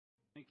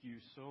Thank you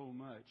so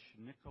much,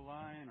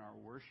 Nikolai and our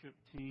worship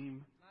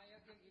team.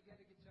 You get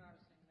a guitar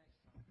to sing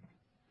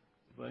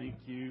next time. Thank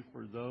you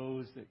for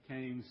those that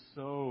came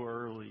so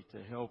early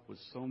to help with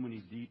so many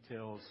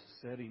details,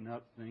 setting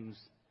up things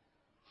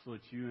so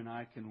that you and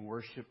I can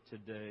worship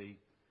today.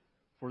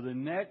 For the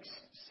next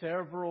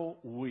several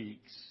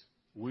weeks,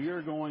 we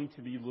are going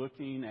to be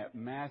looking at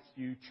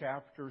Matthew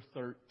chapter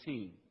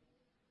 13.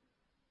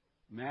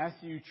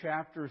 Matthew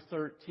chapter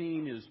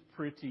 13 is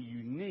pretty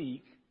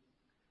unique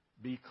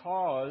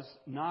because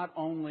not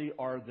only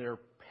are there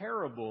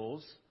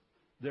parables,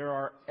 there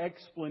are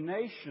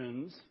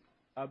explanations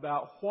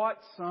about what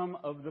some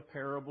of the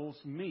parables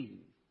mean.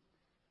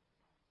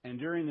 And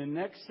during the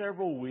next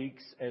several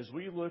weeks, as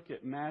we look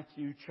at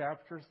Matthew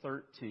chapter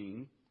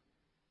 13,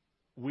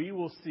 we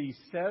will see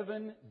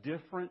 7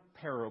 different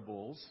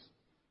parables,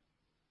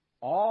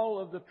 all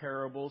of the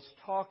parables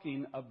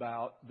talking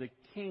about the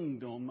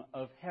kingdom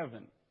of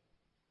heaven.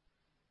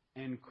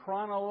 And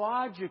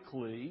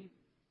chronologically,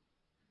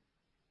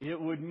 it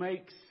would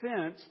make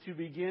sense to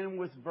begin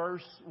with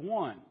verse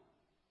 1.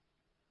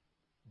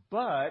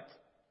 But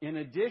in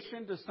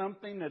addition to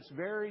something that's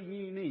very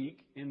unique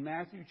in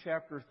Matthew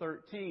chapter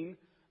 13,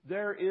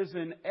 there is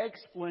an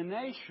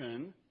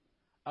explanation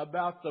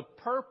about the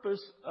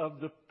purpose of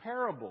the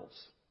parables.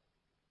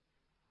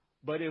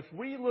 But if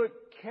we look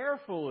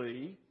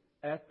carefully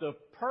at the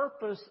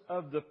purpose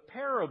of the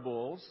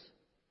parables,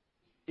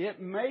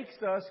 it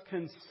makes us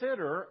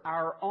consider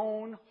our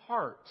own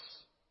hearts.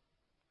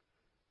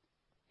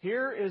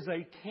 Here is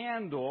a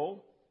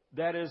candle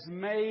that is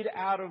made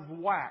out of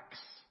wax.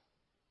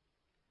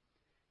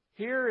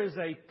 Here is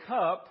a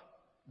cup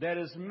that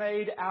is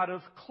made out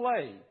of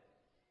clay.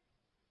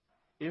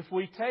 If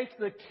we take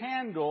the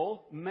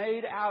candle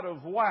made out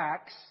of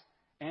wax,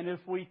 and if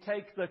we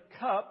take the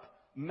cup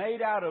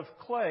made out of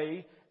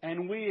clay,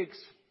 and we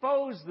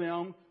expose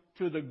them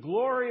to the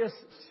glorious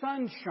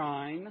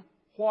sunshine,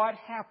 what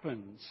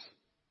happens?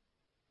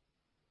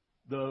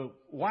 The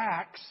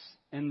wax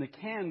in the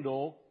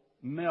candle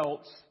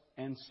melts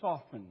and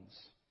softens.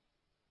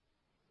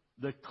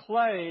 The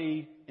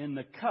clay in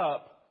the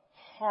cup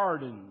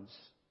hardens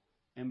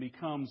and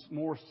becomes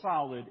more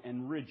solid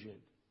and rigid.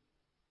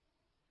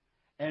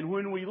 And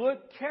when we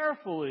look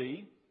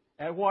carefully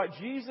at what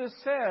Jesus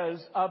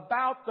says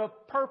about the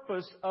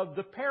purpose of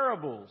the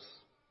parables,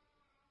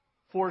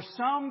 for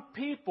some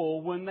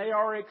people, when they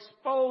are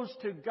exposed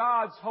to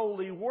God's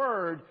holy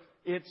word,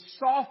 it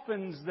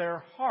softens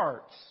their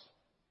hearts.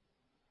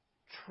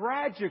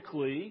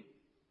 Tragically,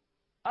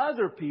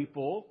 other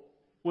people,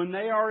 when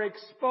they are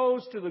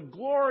exposed to the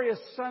glorious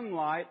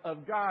sunlight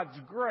of God's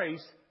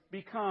grace,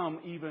 become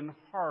even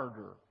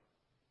harder.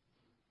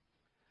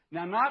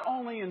 Now, not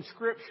only in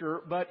Scripture,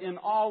 but in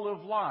all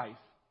of life,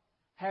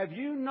 have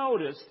you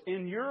noticed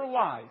in your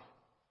life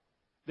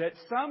that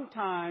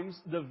sometimes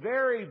the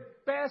very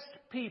best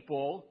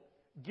people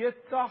get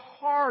the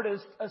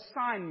hardest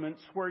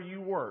assignments where you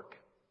work?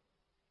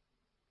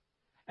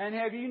 And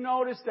have you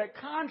noticed that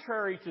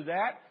contrary to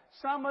that,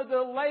 some of the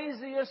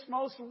laziest,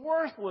 most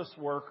worthless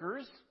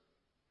workers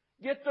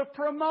get the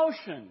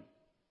promotion?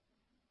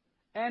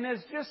 And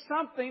it's just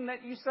something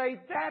that you say,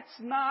 that's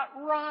not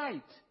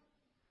right.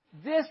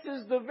 This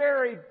is the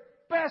very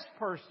best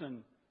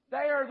person. They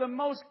are the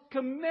most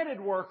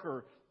committed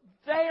worker.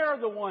 They are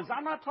the ones.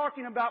 I'm not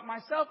talking about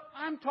myself.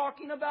 I'm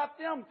talking about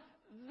them.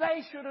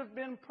 They should have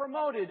been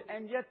promoted,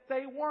 and yet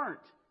they weren't.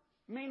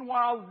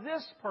 Meanwhile,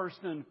 this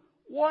person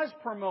was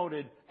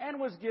promoted and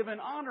was given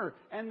honor.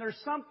 And there's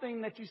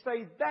something that you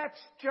say, that's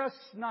just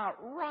not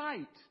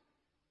right.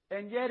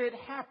 And yet it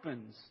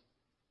happens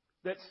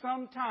that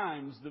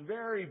sometimes the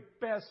very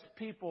best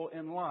people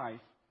in life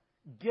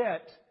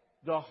get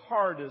the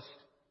hardest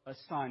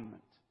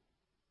assignment.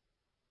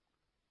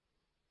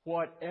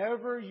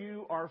 Whatever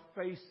you are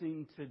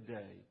facing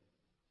today,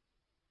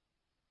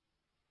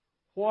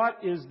 what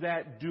is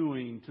that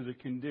doing to the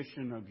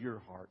condition of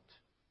your heart?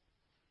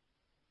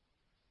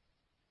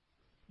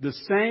 The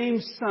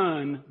same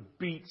sun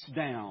beats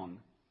down.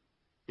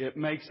 It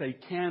makes a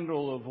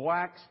candle of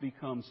wax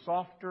become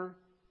softer.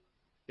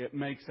 It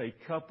makes a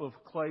cup of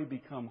clay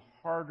become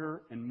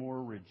harder and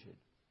more rigid.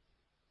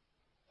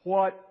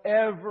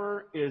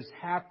 Whatever is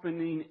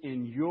happening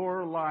in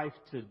your life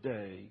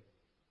today,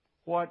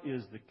 what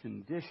is the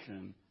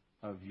condition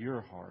of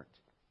your heart?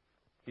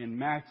 In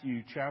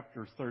Matthew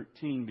chapter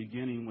 13,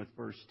 beginning with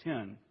verse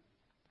 10,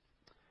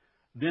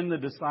 then the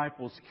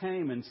disciples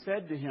came and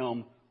said to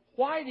him,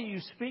 "Why do you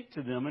speak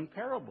to them in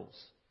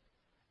parables?"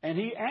 And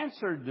he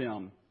answered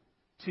them,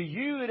 "To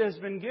you it has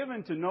been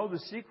given to know the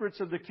secrets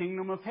of the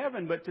kingdom of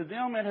heaven, but to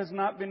them it has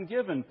not been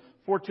given.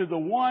 For to the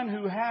one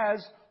who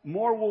has,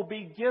 more will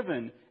be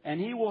given, and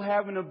he will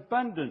have an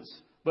abundance.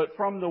 But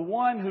from the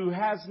one who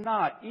has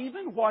not,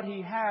 even what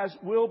he has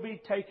will be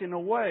taken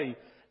away.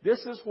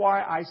 This is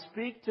why I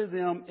speak to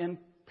them in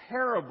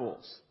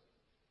parables.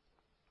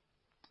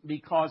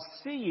 Because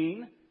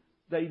seeing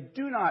they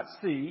do not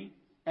see,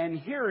 and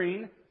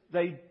hearing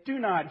they do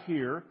not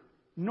hear,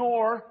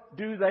 nor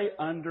do they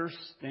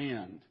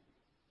understand.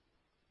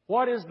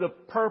 What is the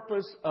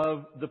purpose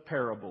of the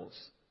parables?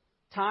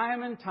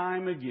 Time and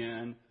time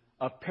again,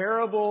 a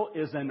parable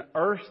is an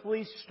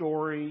earthly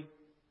story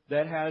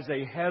that has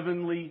a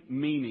heavenly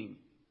meaning.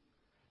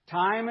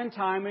 Time and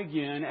time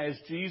again, as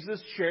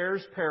Jesus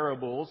shares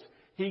parables,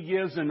 He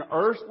gives an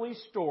earthly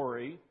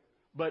story,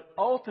 but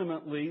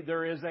ultimately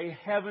there is a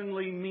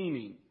heavenly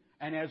meaning.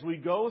 And as we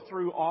go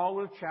through all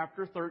of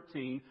chapter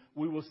 13,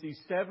 we will see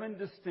 7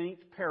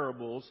 distinct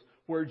parables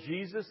where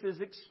Jesus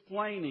is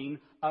explaining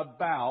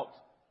about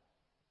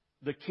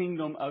the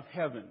kingdom of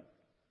heaven.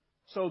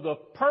 So the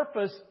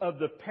purpose of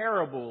the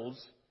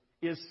parables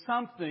is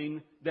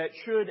something that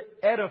should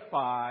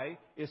edify,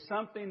 is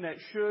something that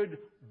should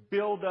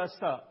build us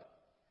up.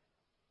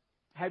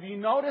 Have you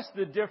noticed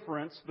the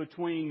difference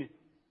between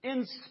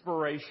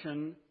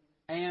inspiration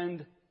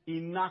and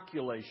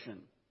inoculation?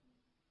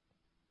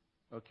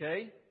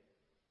 Okay?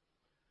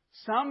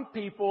 Some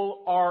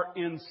people are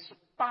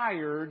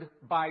inspired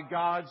by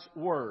God's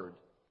Word.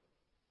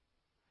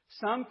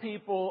 Some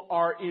people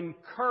are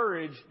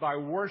encouraged by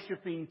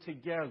worshiping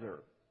together.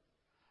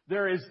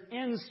 There is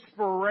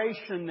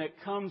inspiration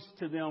that comes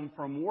to them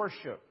from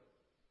worship.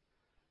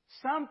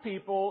 Some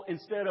people,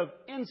 instead of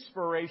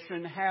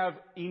inspiration, have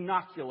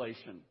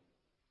inoculation.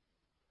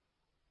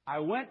 I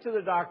went to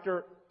the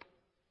doctor.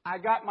 I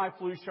got my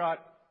flu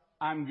shot.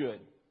 I'm good.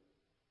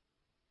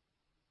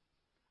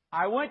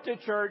 I went to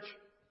church.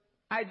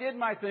 I did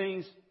my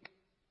things.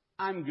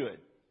 I'm good.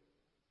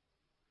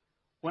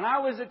 When I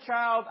was a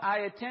child, I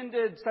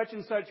attended such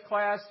and such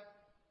class.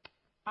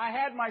 I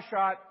had my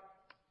shot.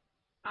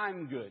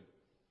 I'm good.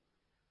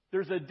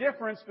 There's a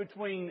difference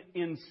between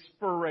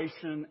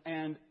inspiration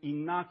and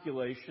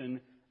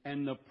inoculation,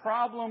 and the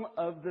problem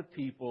of the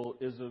people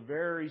is a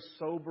very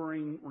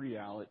sobering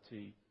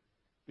reality,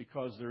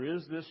 because there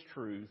is this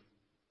truth: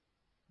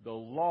 the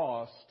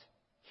lost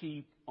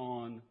keep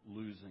on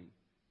losing.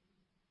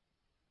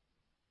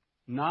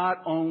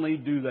 Not only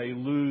do they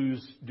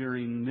lose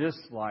during this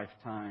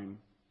lifetime,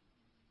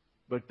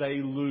 but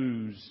they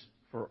lose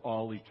for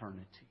all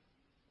eternity.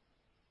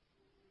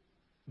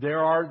 There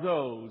are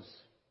those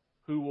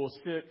who will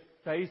sit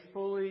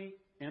faithfully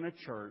in a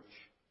church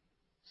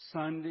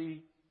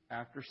Sunday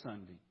after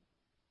Sunday,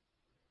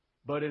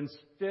 but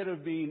instead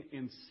of being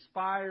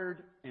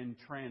inspired and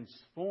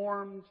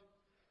transformed,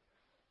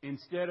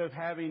 instead of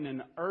having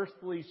an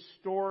earthly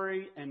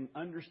story and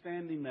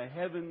understanding the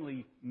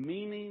heavenly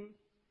meaning,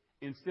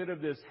 instead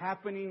of this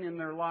happening in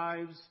their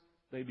lives,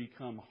 they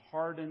become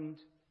hardened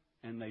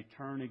and they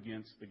turn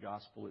against the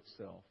gospel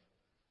itself.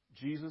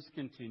 Jesus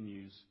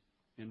continues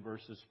in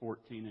verses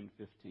 14 and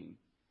 15.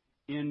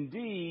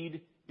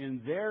 Indeed,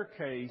 in their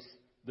case,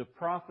 the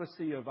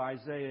prophecy of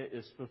Isaiah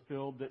is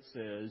fulfilled that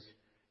says,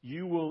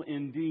 "You will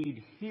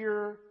indeed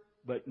hear,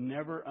 but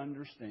never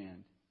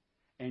understand.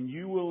 And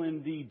you will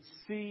indeed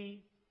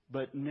see,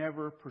 but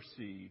never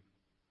perceive.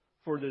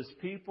 For this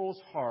people's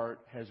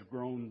heart has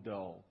grown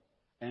dull.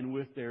 And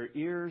with their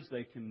ears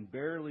they can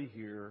barely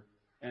hear,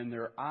 and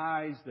their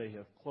eyes they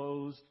have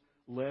closed,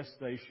 lest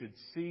they should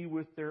see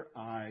with their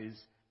eyes,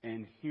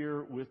 and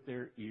hear with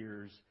their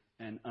ears,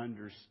 and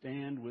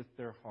understand with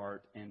their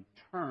heart, and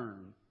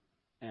turn,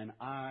 and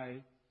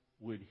I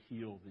would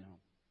heal them."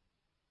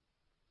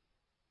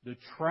 The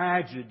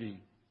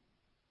tragedy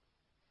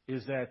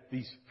is that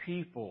these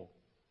people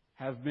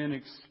have been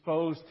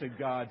exposed to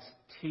God's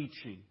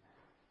teaching.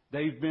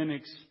 They've been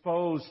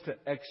exposed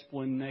to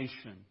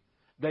explanation.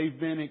 They've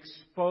been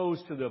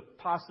exposed to the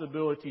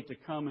possibility to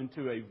come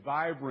into a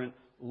vibrant,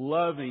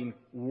 loving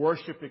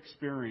worship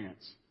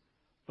experience.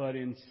 But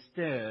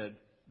instead,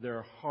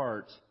 their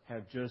hearts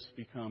have just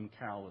become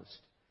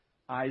calloused.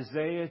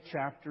 Isaiah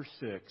chapter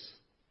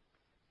 6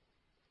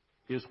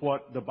 is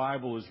what the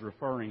Bible is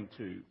referring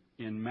to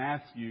in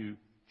Matthew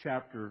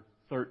chapter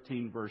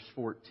 13, verse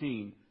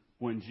 14,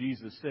 when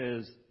Jesus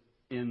says,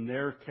 in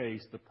their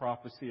case, the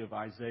prophecy of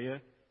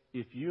Isaiah.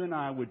 If you and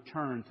I would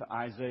turn to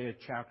Isaiah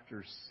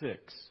chapter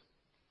 6.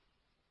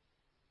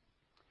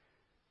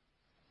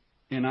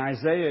 In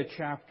Isaiah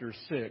chapter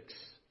 6,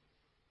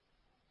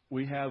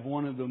 we have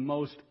one of the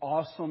most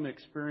awesome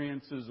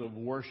experiences of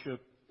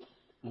worship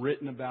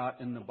written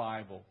about in the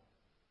Bible.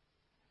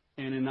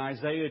 And in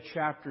Isaiah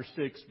chapter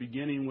 6,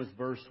 beginning with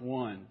verse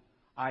 1,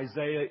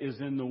 Isaiah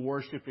is in the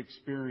worship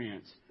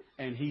experience,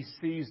 and he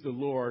sees the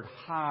Lord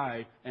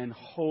high and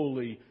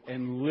holy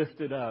and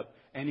lifted up.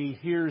 And he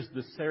hears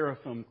the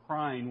seraphim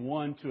crying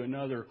one to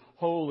another,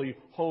 "Holy,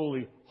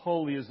 holy,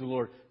 holy is the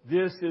Lord."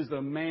 This is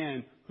a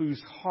man whose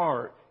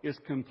heart is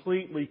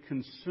completely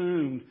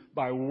consumed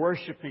by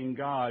worshiping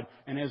God.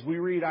 And as we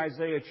read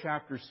Isaiah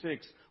chapter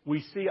 6, we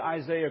see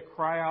Isaiah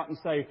cry out and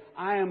say,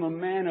 "I am a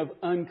man of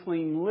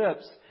unclean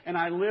lips, and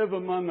I live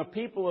among a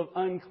people of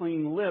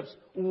unclean lips.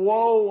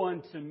 Woe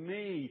unto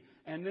me."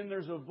 And then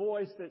there's a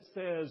voice that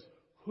says,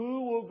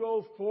 "Who will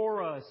go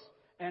for us?"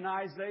 And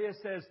Isaiah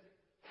says,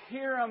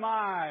 "Here am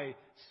I,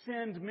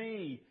 send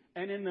me."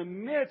 And in the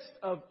midst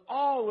of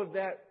all of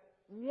that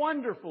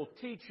wonderful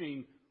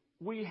teaching,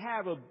 we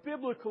have a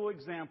biblical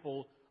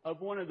example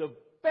of one of the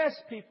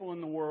best people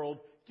in the world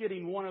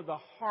getting one of the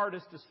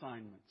hardest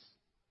assignments.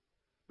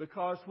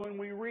 Because when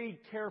we read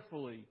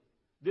carefully,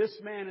 this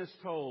man is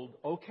told,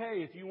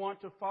 okay, if you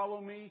want to follow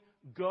me,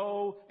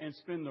 go and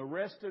spend the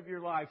rest of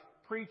your life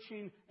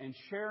preaching and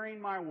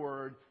sharing my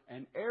word.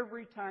 And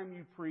every time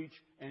you preach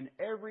and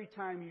every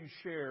time you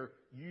share,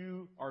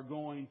 you are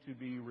going to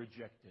be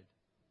rejected.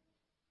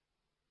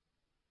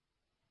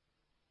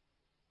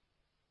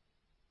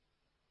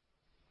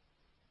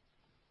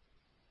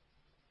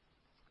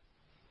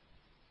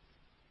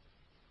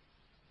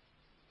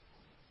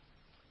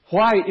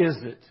 Why is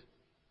it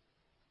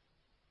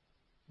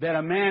that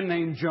a man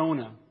named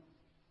Jonah,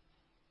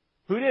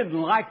 who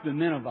didn't like the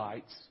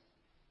Ninevites,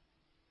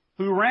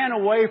 who ran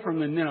away from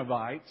the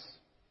Ninevites,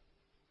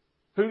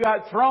 who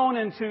got thrown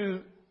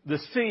into the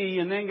sea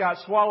and then got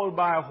swallowed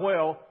by a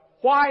whale,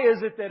 why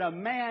is it that a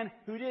man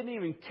who didn't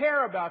even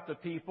care about the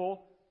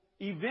people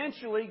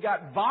eventually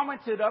got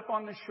vomited up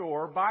on the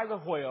shore by the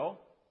whale,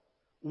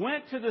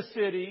 went to the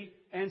city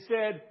and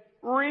said,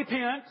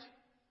 repent,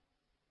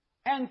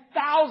 and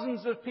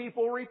thousands of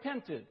people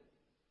repented?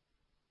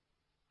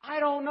 I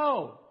don't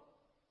know.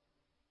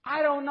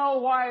 I don't know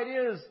why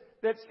it is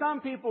that some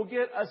people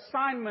get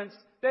assignments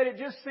that it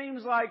just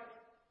seems like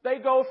they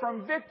go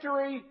from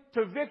victory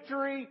to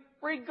victory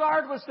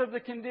regardless of the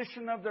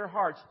condition of their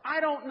hearts.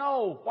 I don't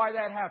know why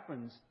that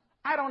happens.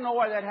 I don't know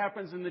why that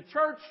happens in the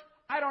church.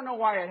 I don't know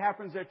why it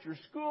happens at your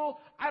school.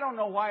 I don't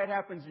know why it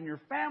happens in your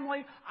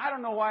family. I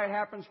don't know why it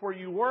happens where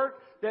you work.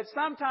 That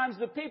sometimes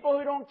the people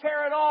who don't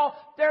care at all,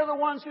 they're the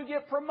ones who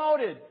get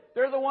promoted.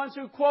 They're the ones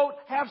who, quote,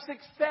 have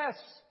success.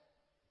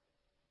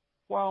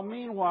 While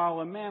meanwhile,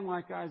 a man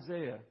like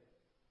Isaiah,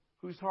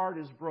 whose heart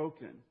is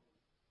broken,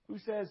 who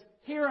says,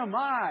 here am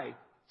I,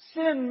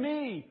 send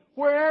me,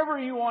 wherever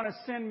you want to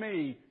send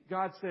me.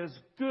 God says,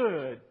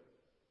 good.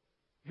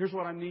 Here's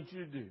what I need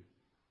you to do.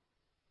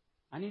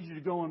 I need you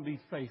to go and be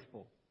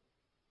faithful.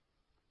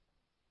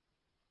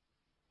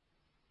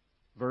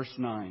 Verse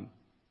 9.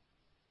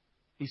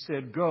 He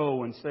said,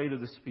 go and say to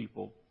this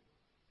people,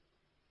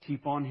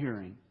 keep on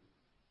hearing,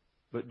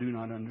 but do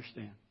not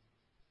understand.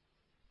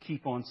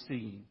 Keep on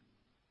seeing,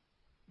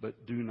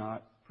 but do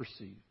not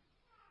perceive.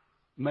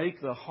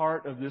 Make the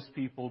heart of this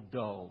people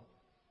dull,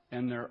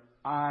 and their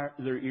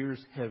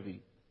ears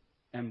heavy,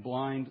 and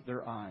blind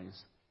their eyes,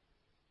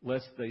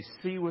 lest they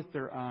see with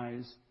their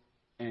eyes,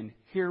 and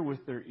hear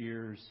with their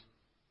ears,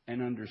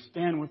 and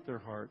understand with their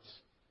hearts,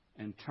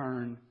 and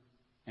turn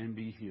and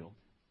be healed.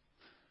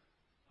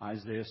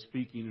 Isaiah,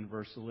 speaking in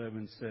verse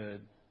 11,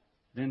 said,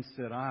 then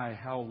said I,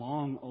 how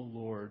long, O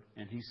Lord?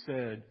 And He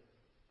said,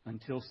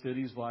 until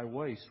cities lie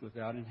waste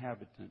without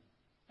inhabitant,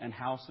 and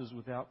houses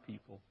without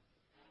people,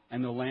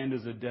 and the land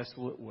is a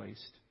desolate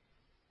waste,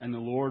 and the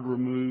Lord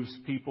removes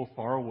people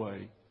far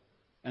away,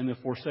 and the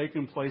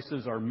forsaken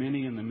places are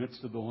many in the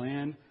midst of the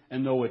land,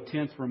 and though a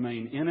tenth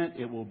remain in it,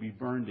 it will be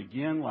burned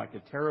again like a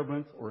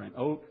terebinth or an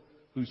oak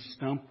whose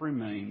stump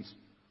remains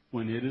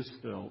when it is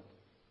felled.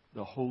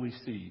 The holy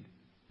seed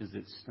is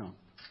its stump.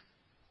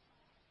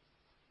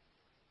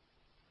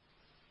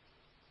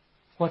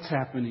 What's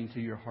happening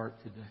to your heart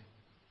today?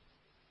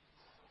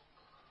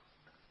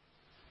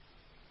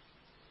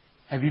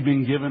 Have you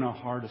been given a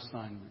hard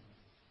assignment?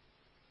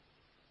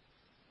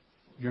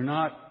 You're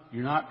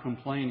not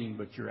complaining,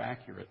 but you're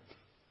accurate.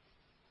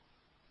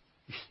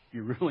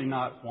 You're really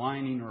not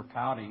whining or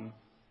pouting.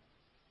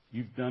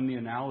 You've done the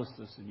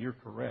analysis and you're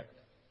correct.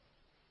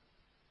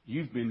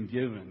 You've been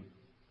given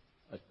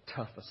a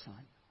tough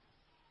assignment.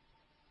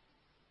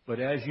 But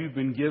as you've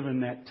been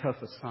given that tough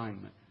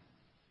assignment,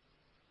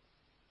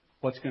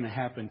 what's going to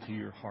happen to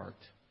your heart?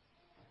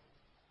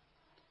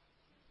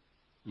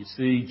 You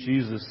see,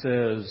 Jesus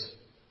says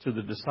to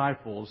the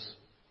disciples,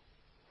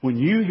 when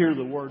you hear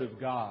the Word of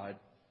God,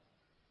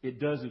 it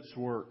does its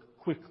work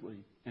quickly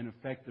and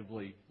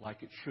effectively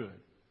like it should.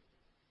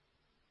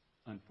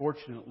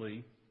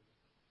 Unfortunately,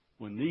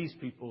 when these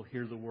people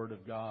hear the Word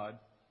of God,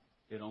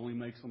 it only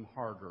makes them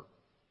harder.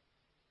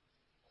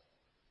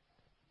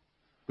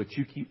 But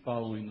you keep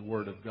following the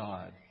Word of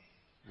God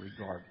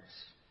regardless.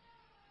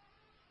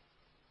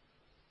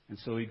 And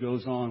so he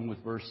goes on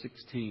with verse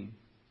 16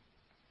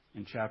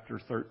 in chapter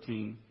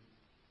 13,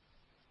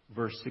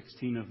 verse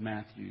 16 of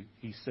Matthew.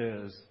 He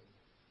says,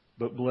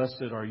 but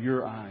blessed are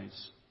your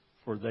eyes,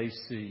 for they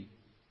see,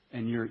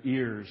 and your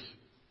ears,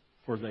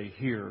 for they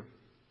hear.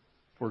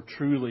 For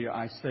truly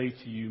I say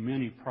to you,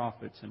 many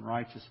prophets and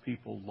righteous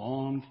people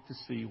longed to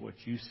see what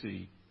you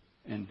see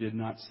and did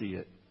not see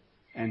it,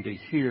 and to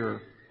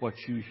hear what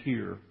you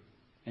hear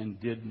and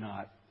did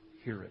not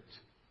hear it.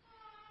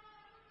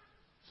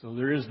 So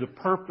there is the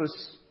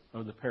purpose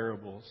of the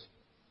parables.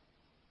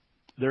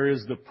 There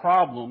is the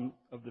problem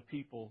of the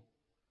people.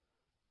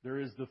 There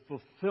is the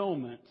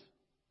fulfillment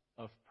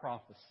of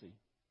prophecy.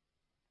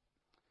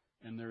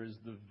 And there is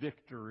the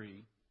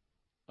victory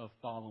of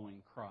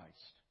following Christ.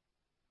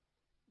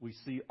 We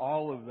see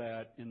all of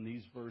that in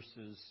these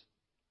verses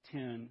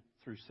 10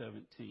 through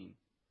 17.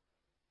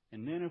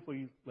 And then if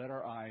we let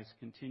our eyes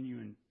continue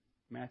in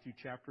Matthew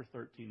chapter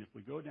 13, if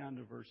we go down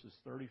to verses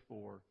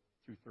 34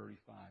 through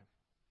 35.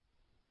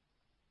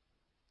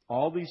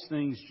 All these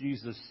things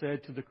Jesus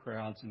said to the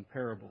crowds in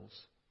parables.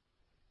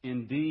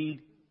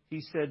 Indeed,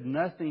 He said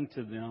nothing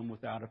to them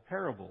without a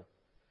parable.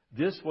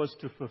 This was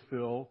to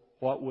fulfill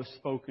what was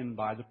spoken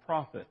by the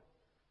prophet.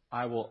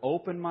 I will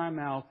open my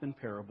mouth in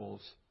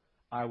parables.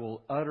 I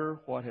will utter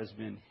what has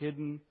been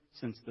hidden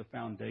since the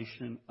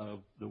foundation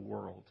of the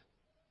world.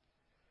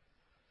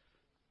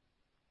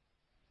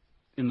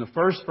 In the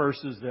first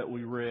verses that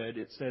we read,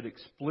 it said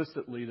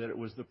explicitly that it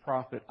was the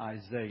prophet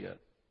Isaiah.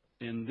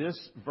 In this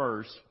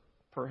verse,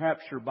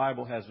 perhaps your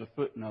Bible has a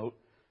footnote,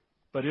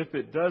 but if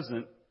it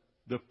doesn't,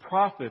 the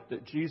prophet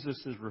that Jesus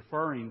is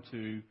referring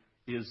to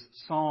is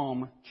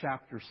Psalm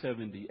chapter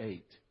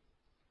 78.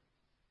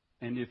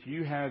 And if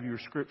you have your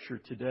scripture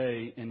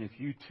today, and if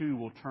you too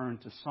will turn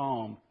to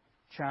Psalm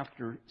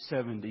chapter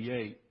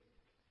 78,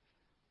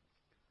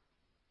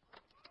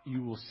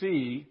 you will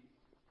see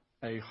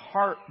a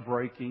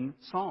heartbreaking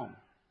psalm.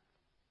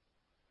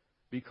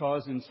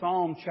 Because in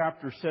Psalm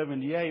chapter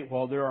 78,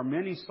 while there are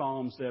many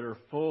psalms that are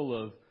full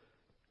of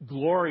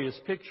glorious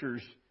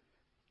pictures,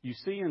 you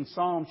see in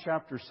Psalm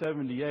chapter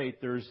 78,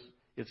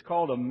 it's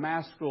called a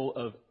maskil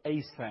of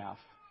Asaph.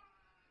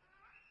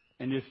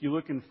 And if you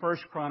look in 1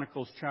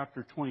 Chronicles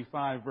chapter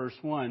 25, verse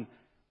 1,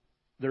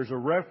 there's a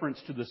reference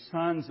to the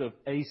sons of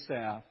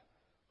Asaph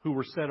who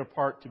were set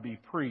apart to be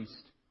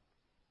priests.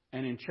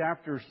 And in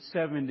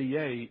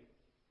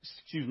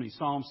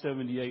Psalm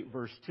 78,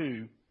 verse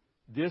 2,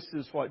 this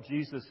is what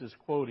Jesus is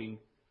quoting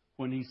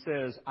when He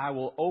says, I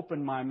will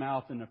open my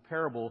mouth in a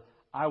parable.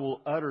 I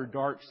will utter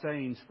dark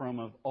sayings from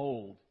of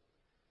old.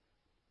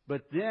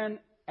 But then,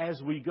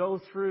 as we go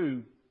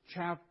through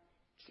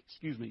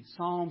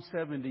Psalm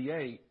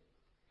 78,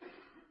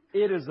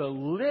 it is a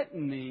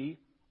litany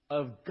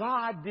of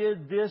God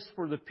did this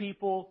for the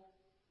people,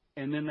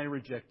 and then they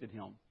rejected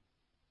Him.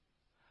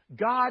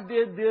 God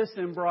did this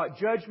and brought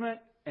judgment,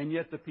 and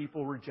yet the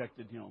people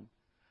rejected Him.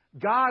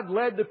 God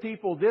led the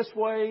people this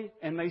way,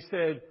 and they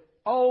said,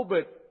 oh,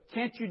 but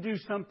can't you do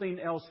something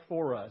else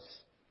for us?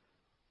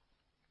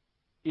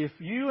 If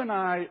you and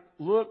I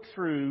look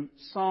through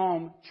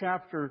Psalm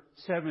chapter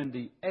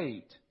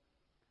 78,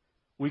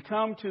 we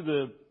come to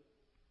the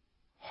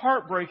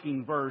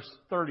heartbreaking verse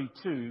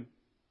 32,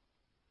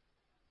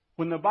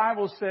 when the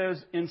Bible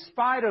says, in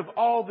spite of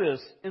all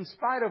this, in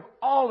spite of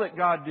all that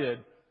God did,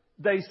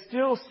 they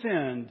still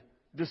sinned.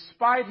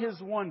 Despite His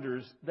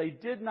wonders, they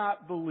did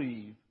not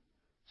believe.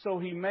 So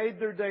He made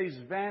their days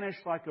vanish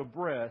like a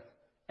breath,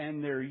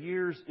 and their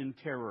years in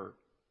terror.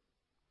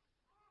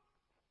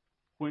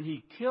 When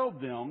He killed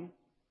them,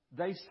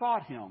 they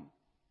sought Him.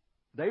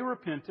 They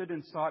repented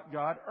and sought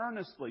God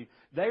earnestly.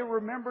 They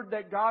remembered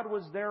that God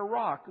was their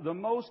rock, the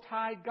Most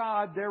High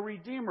God, their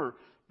Redeemer.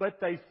 But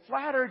they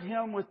flattered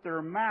Him with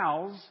their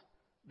mouths.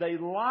 They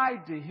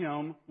lied to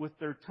Him with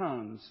their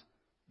tongues.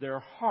 Their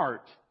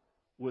heart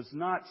was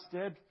not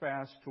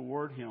steadfast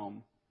toward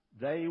Him.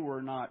 They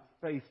were not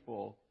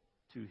faithful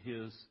to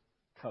His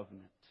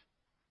covenant.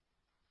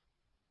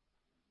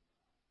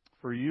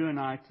 For you and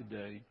I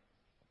today,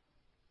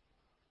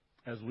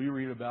 as we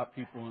read about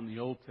people in the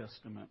Old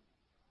Testament,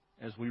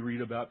 as we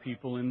read about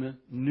people in the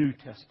New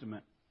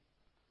Testament,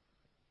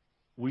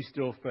 we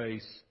still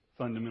face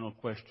fundamental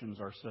questions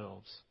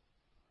ourselves.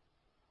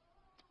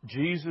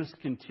 Jesus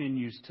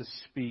continues to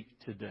speak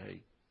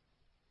today.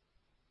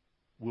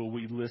 Will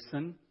we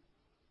listen?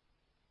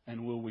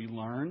 And will we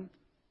learn?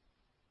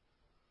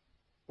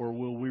 Or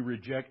will we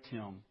reject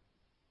Him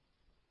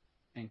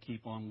and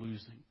keep on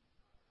losing?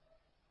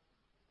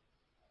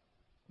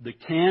 The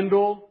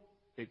candle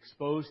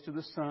exposed to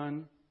the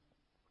sun,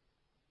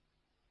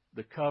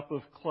 the cup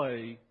of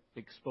clay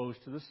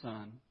exposed to the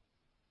sun,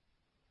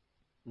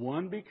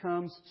 one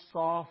becomes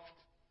soft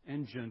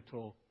and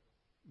gentle,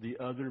 the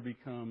other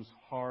becomes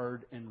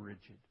hard and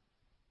rigid.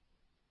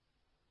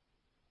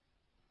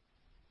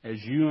 As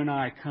you and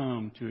I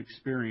come to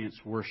experience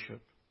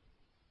worship,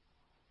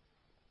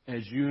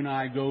 as you and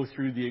I go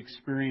through the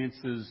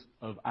experiences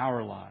of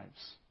our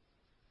lives,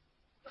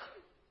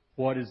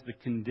 what is the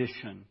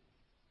condition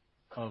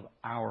of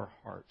our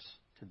hearts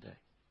today?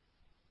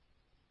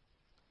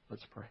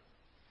 Let's pray.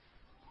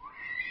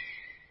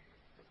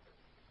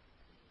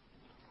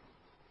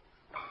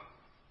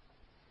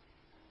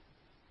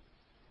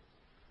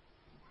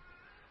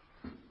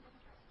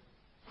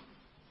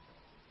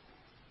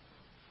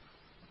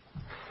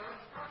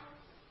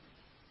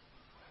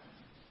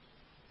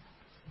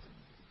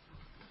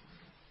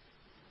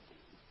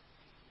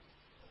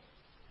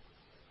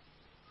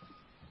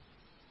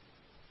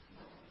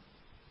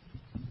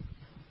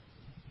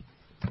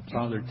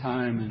 Father,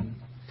 time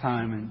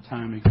and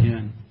time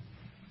again,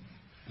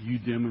 You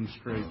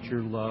demonstrate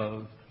Your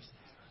love,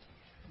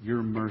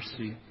 Your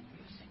mercy,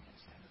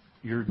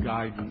 Your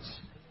guidance,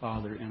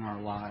 Father, in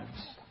our lives.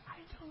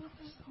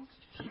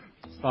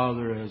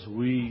 Father, as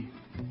we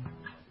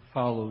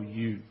follow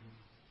You,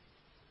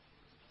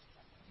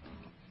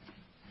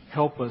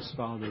 help us,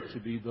 Father, to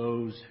be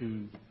those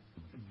who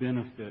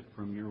benefit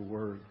from Your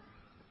Word.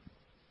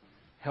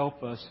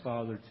 Help us,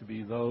 Father, to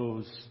be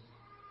those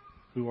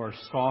who are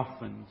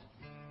softened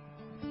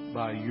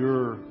by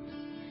Your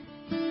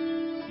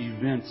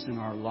events in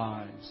our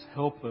lives.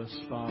 Help us,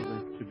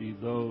 Father, to be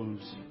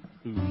those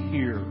who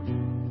hear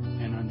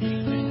and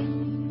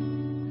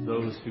understand,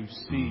 those who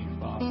see,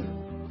 Father,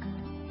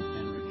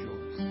 and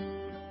rejoice.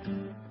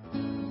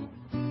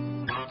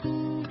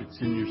 It's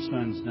in your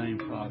Son's name,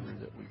 Father,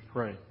 that we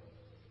pray.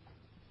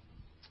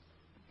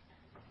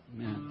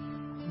 Amen.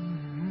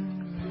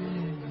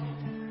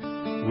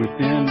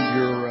 Within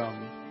your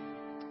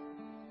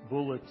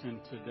bulletin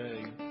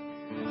today,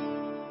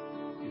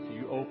 if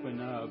you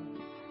open up,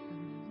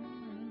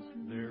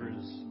 there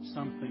is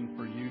something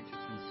for you to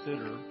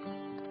consider.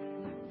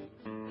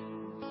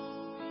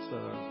 It's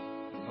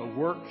a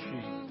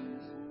worksheet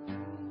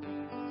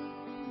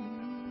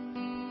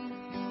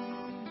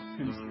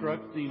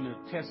constructing a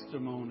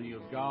testimony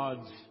of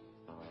God's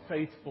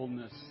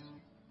faithfulness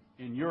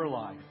in your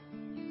life.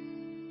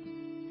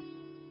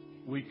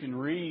 We can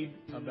read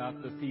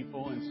about the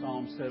people in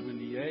Psalm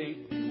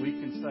 78, and we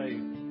can say,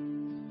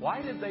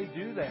 why did they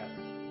do that?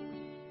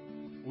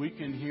 We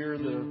can hear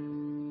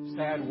the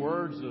sad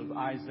words of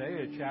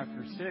Isaiah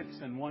chapter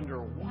 6 and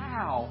wonder,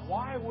 wow,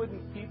 why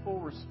wouldn't people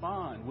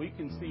respond? We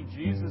can see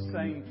Jesus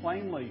saying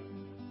plainly,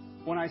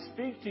 when I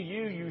speak to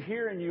you, you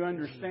hear and you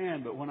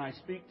understand, but when I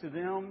speak to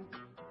them,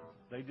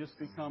 they just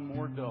become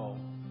more dull.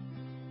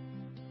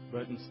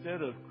 But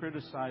instead of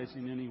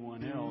criticizing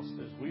anyone else,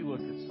 as we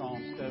look at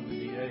Psalm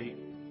 78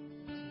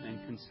 and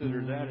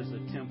consider that as a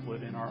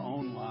template in our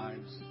own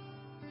lives,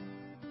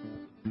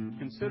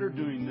 consider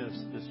doing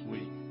this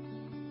week.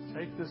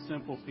 Take this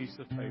simple piece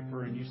of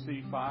paper, and you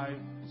see 5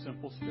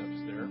 simple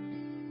steps there.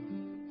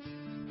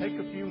 Take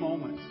a few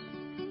moments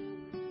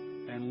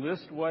and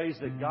list ways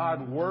that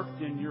God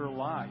worked in your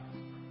life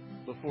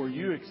before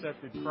you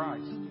accepted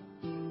Christ.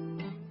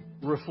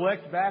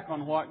 Reflect back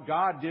on what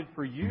God did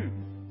for you.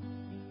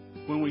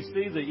 When we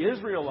see the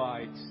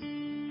Israelites,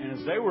 and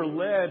as they were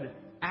led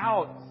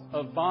out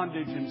of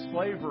bondage and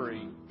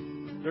slavery,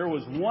 there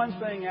was one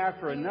thing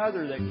after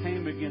another that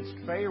came against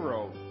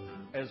Pharaoh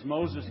as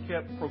Moses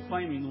kept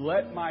proclaiming,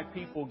 let my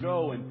people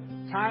go.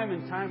 And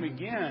time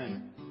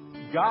again,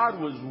 God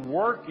was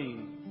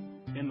working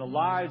in the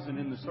lives and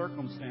in the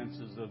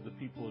circumstances of the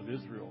people of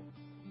Israel.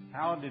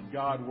 How did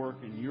God work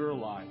in your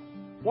life?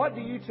 What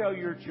do you tell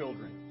your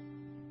children?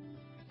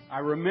 I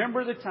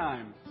remember the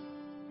time.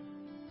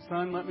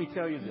 Son, let me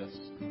tell you this.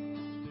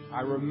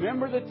 I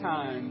remember the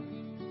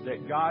time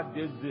that God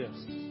did this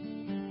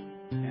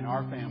in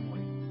our family.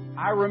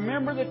 I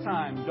remember the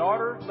time,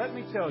 daughter, let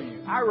me tell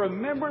you, I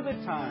remember the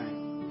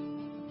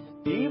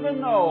time,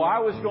 even though I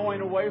was going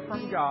away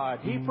from God,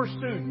 He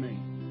pursued me.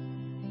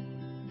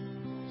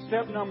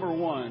 Step number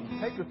 1,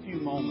 take a few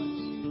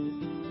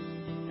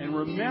moments and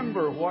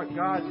remember what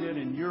God did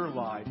in your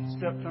life.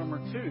 Step number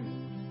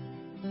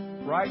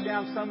 2, write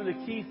down some of the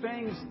key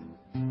things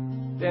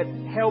that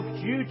helped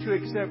you to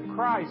accept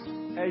Christ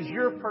as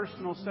your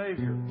personal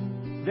Savior.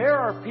 There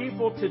are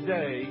people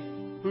today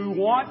who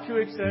want to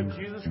accept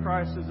Jesus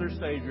Christ as their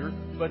Savior,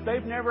 but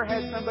they've never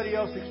had somebody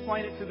else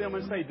explain it to them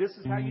and say, this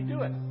is how you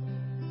do it.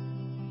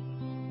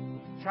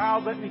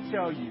 Child, let me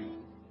tell you,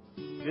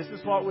 this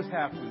is what was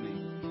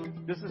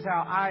happening. This is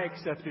how I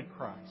accepted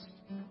Christ.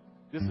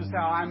 This is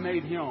how I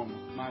made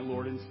Him my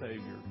Lord and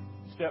Savior.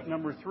 Step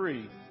number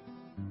 3.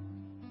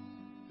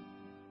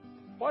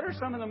 What are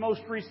some of the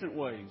most recent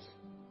ways?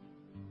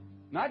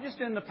 Not just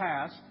in the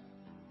past,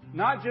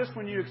 not just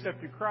when you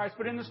accepted Christ,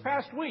 but in this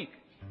past week.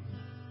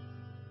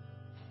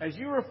 As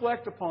you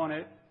reflect upon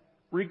it,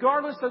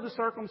 regardless of the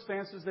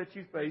circumstances that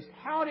you faced,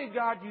 how did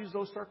God use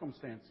those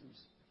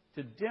circumstances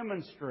to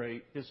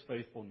demonstrate His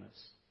faithfulness?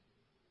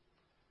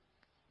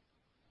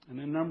 And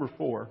then number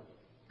 4,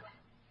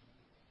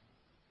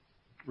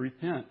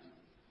 repent.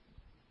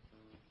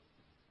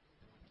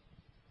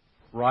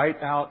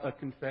 Write out a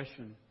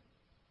confession.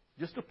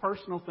 Just a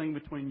personal thing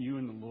between you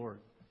and the Lord.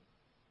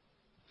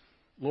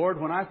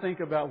 Lord, when I think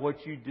about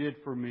what You did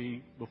for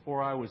me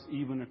before I was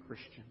even a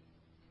Christian.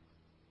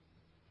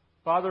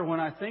 Father, when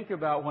I think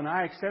about when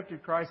I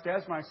accepted Christ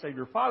as my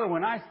Savior. Father,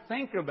 when I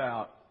think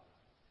about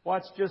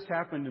what's just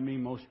happened to me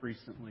most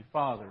recently.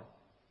 Father,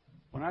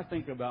 when I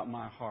think about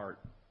my heart.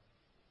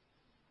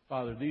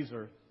 Father, these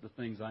are the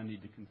things I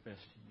need to confess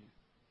to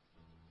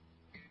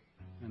You.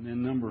 And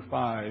then number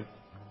 5,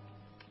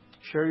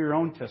 share your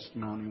own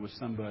testimony with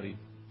somebody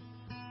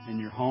in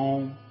your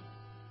home,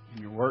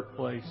 in your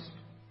workplace,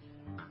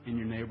 in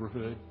your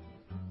neighborhood.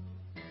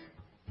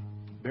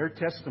 Bear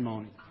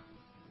testimony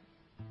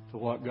to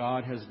what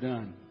God has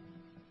done.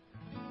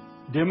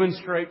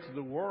 Demonstrate to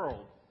the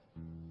world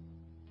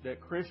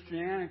that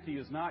Christianity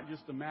is not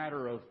just a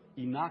matter of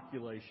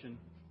inoculation.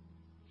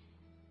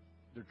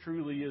 There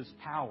truly is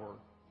power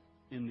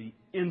in the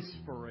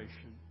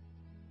inspiration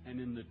and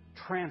in the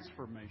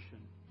transformation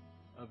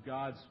of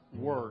God's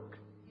work,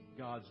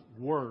 God's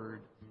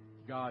Word,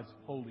 God's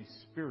Holy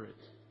Spirit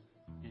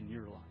in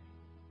your life.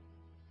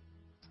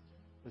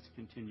 Let's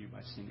continue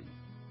by singing.